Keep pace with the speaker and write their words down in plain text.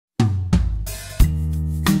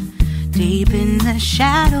deep in the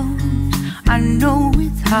shadows. I know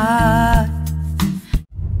it's hard.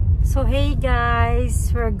 So hey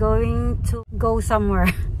guys, we're going to go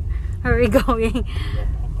somewhere. Where are we going?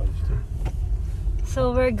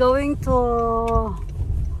 So we're going for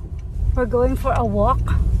a walk.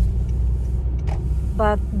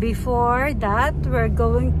 But before that, we're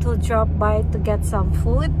going to drop by to get some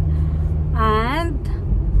food, and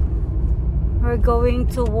we're going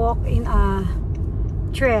to walk in a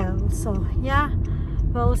trail. So yeah,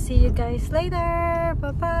 we'll see you guys later.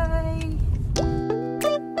 Bye bye.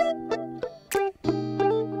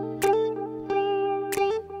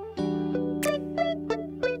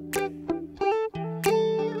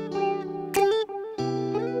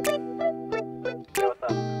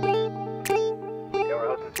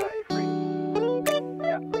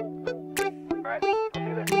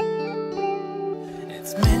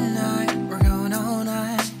 It's midnight, we're going all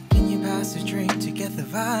night. Can you pass a drink to get the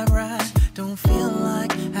vibe right? Don't feel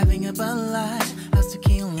like having a Bud Light. How's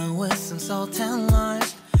tequila with some salt and lime?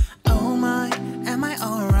 Oh my, am I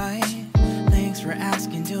alright? Thanks for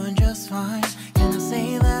asking, doing just fine. Can I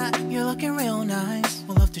say that you're looking real nice?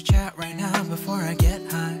 We'll love to chat right now before I get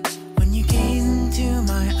high. When you gaze into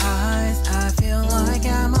my eyes, I feel like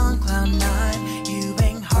I'm on cloud nine. You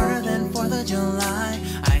bang harder than 4th of July.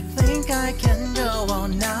 I think I can go all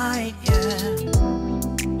night, yeah.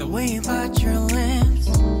 The way you bite your lips,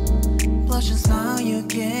 blush and smile you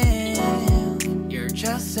give, you're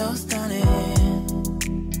just so stunning.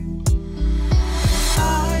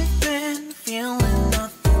 I've been feeling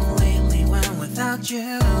nothing lately when without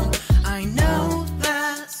you. I know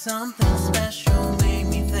that something special made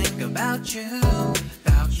me think about you.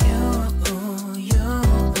 About you, you.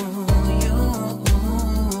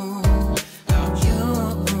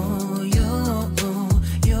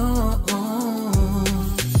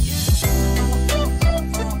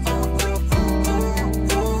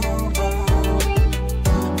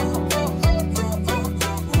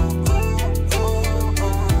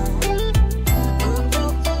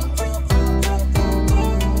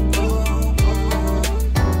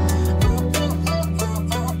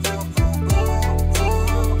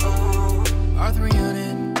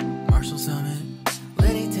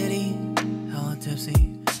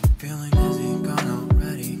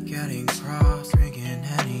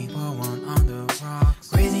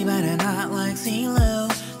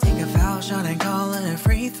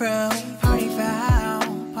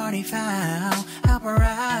 Party foul, help her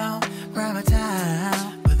out, grab a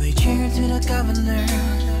towel. But they cheered to the governor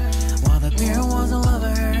while the beer was a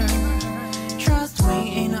lover. Trust we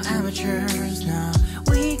ain't no amateurs, nah.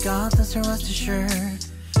 We got this, rest assured.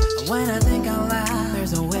 When I think out loud,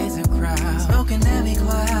 there's always a crowd. Smoking heavy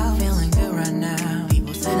cloud, feeling good right now.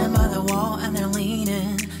 People sitting by the wall and they're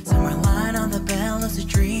leaning. Some are lying on the bed, lucid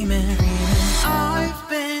dreaming. I've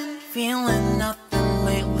been feeling nothing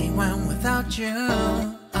lately when without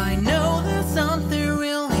you. I know that something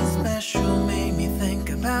really special made me think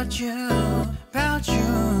about you, about you,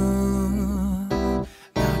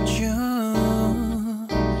 about you,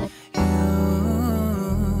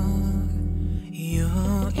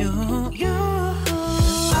 you.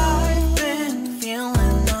 I've been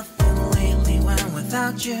feeling nothing lately when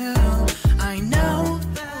without you. I know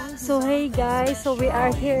that. So hey guys, so we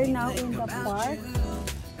are here now in the park.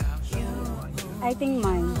 I think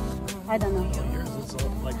mine, I don't know.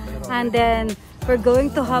 And then we're going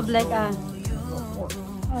to have like a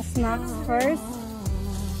snacks first,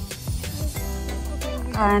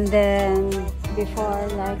 and then before,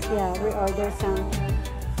 like, yeah, we order some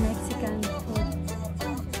Mexican food.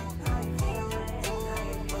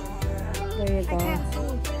 There you go.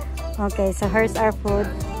 Okay, so here's our food.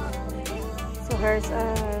 So here's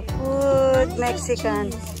our food,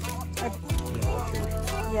 Mexican.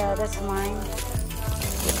 Yeah, that's mine.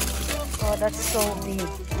 Oh, that's so big.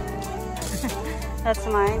 That's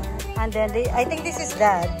mine. And then I think this is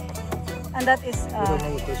Dad. And that is I don't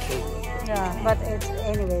know what this is. yeah, but it's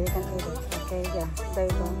anyway, you can eat it. Okay, yeah, there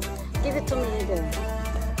you go. Give it to me there.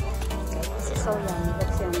 Okay, this is so yummy,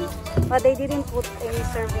 that's yummy. But they didn't put any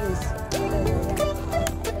servings. There you go.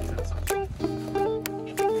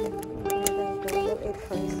 We'll eat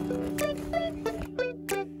first.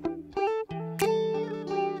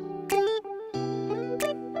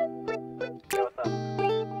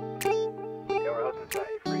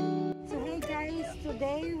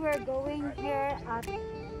 Today we're going here at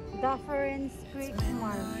Waterfront Creek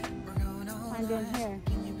Mark, and then here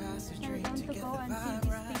we're going to go and see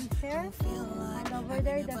these things here, and over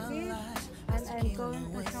there the fish, and I'm going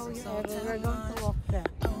to show you everywhere. We're going to walk there.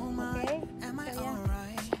 Okay? Am I So, yeah.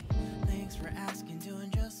 alright? Thanks for asking, doing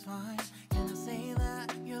just fine. Can I say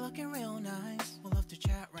that you're looking real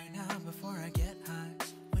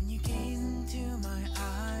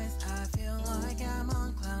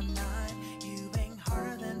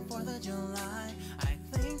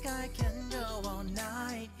I can go all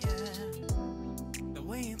night, yeah. The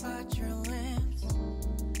way you bite your lips,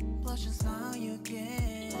 blush and smile you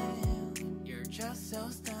give, you're just so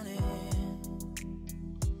stunning.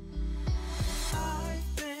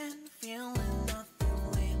 I've been feeling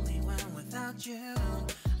nothing lately when without you.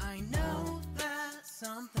 I know that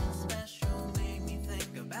something special made me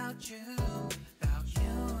think about you, about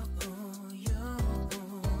you, you,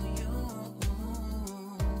 you,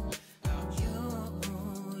 about you,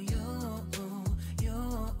 you, you.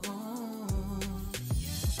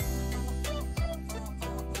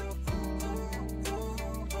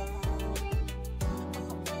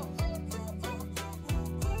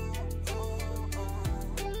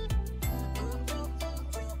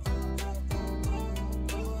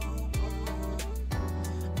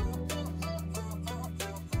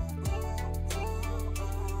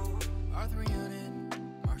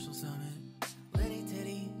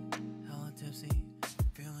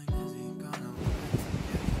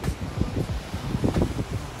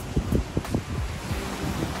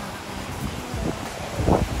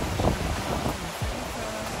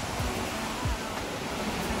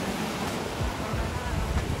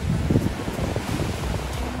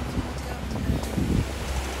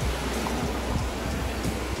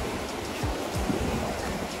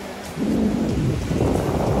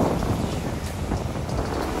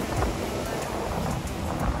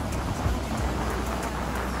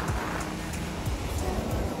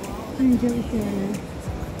 Enjoy here.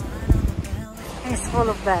 It's full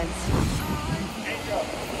of bags.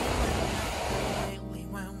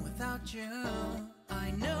 Without you,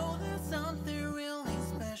 I know that something really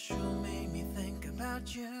special made me think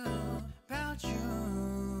about you, about you,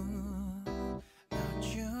 about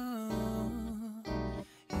you,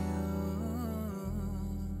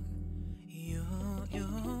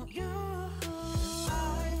 you.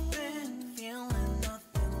 I've been feeling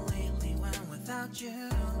nothing lately when without you.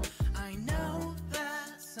 I know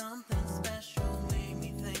that something special made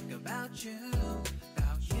me think about you,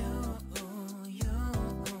 about you, you,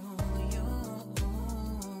 you,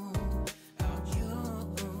 about you,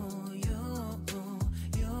 you,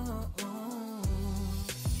 you.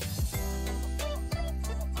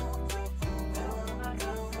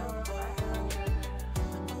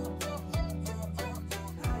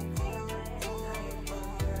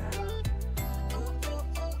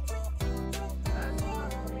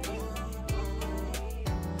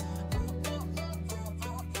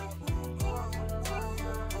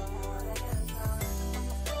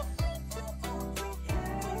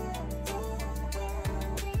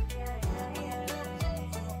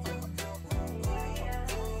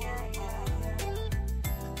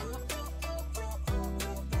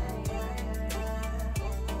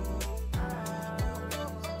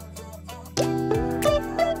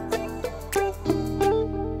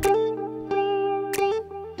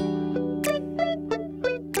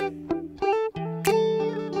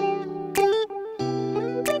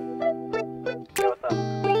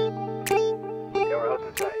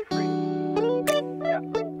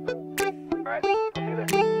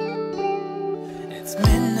 It's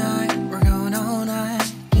midnight, we're going all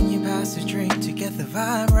night. Can you pass a drink to get the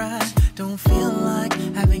vibe right? Don't feel like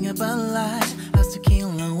having a Bud Light. How's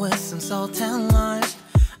tequila with some salt and lime?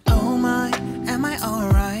 Oh my, am I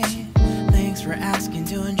alright? Thanks for asking,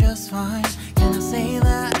 doing just fine. Can I say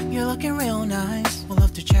that you're looking real nice? We'll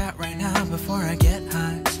love to chat right now before I get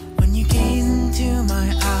high. When you gaze into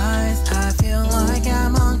my eyes, I feel like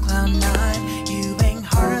I'm on cloud nine. You bang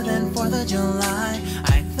harder than 4th of July.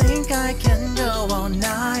 I think I can go all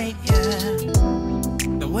night, yeah.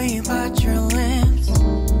 The way you bite your lips,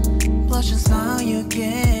 blush and smile you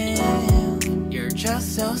give, you're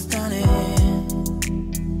just so stunning.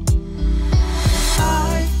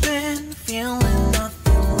 I've been feeling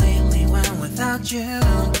nothing lately when without you.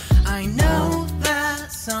 I know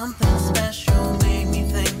that something special made me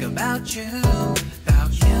think about you,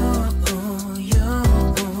 about you, you,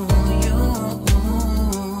 you,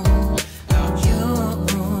 about you,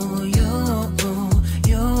 you,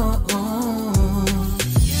 you.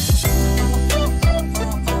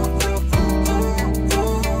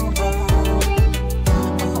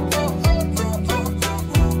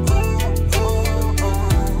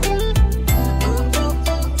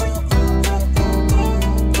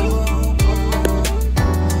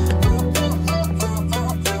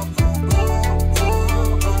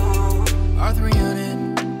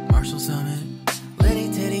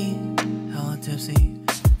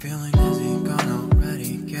 Feeling dizzy, gone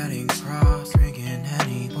already, getting cross, drinking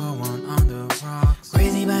Henny, pour one on the rocks.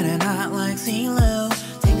 Crazy but not like CeeLo.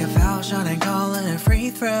 Take a foul shot and call it a free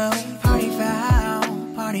throw. Party foul,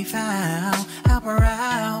 help her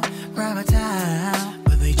out.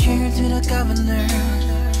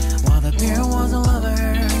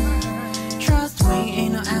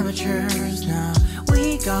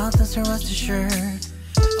 adventure.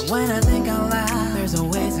 And when I think out loud, there's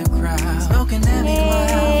always a crowd. Smoking every cloud,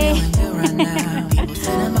 feeling good right now. People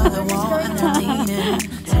sitting by the wall and they're leaning.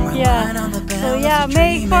 Yeah. So yeah,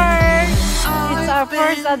 May 1st. It's our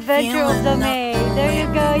first adventure of the May. There you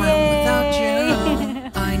go,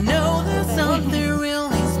 yay! I know that something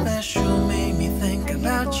really special made me think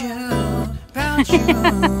about you, about you,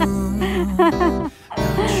 about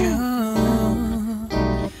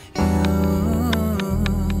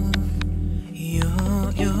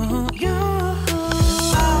you, you.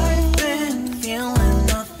 I've been feeling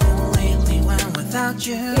nothing lately when without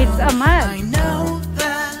you. It's a mad. I know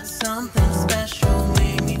that something special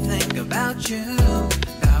made me think about you,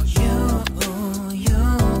 about you, you,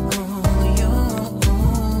 you,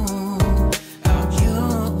 about you,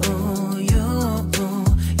 you,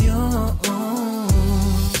 you.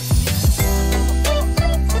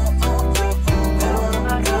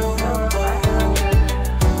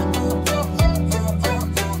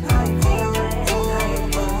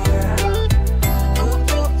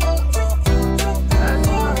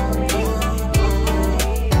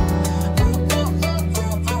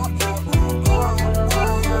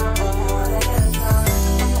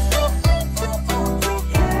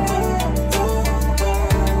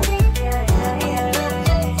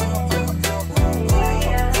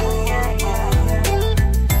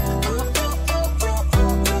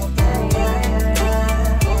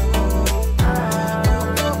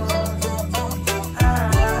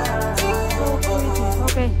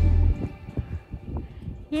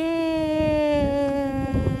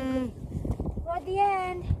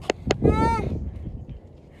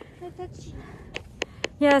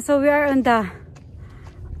 Yeah, so we are on the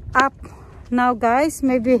up now, guys.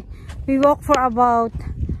 Maybe we walk for about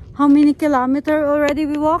how many kilometers already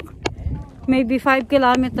we walk? Maybe 5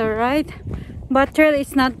 kilometers, right? But trail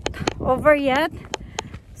is not over yet.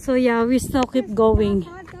 So yeah, we still keep going.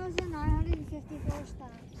 5,954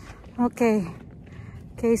 steps. Okay.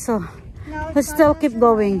 Okay, so let's still keep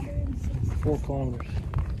going. 4 kilometers.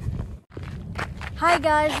 Hi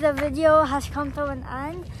guys, the video has come to an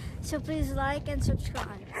end, so please like and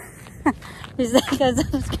subscribe. Please like and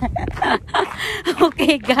subscribe.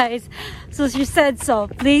 Okay, guys. So she said so.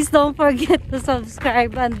 Please don't forget to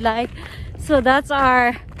subscribe and like. So that's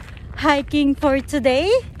our hiking for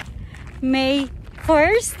today, May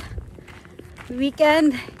 1st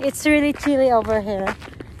weekend. It's really chilly over here.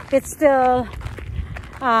 It's still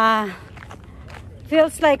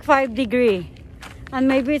feels like 5 degrees. And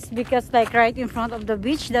maybe it's because like right in front of the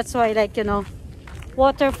beach, that's why, like, you know,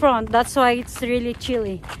 waterfront, that's why it's really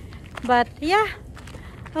chilly. But yeah,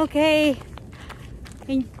 okay,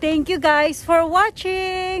 and thank you guys for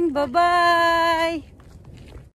watching. Bye bye.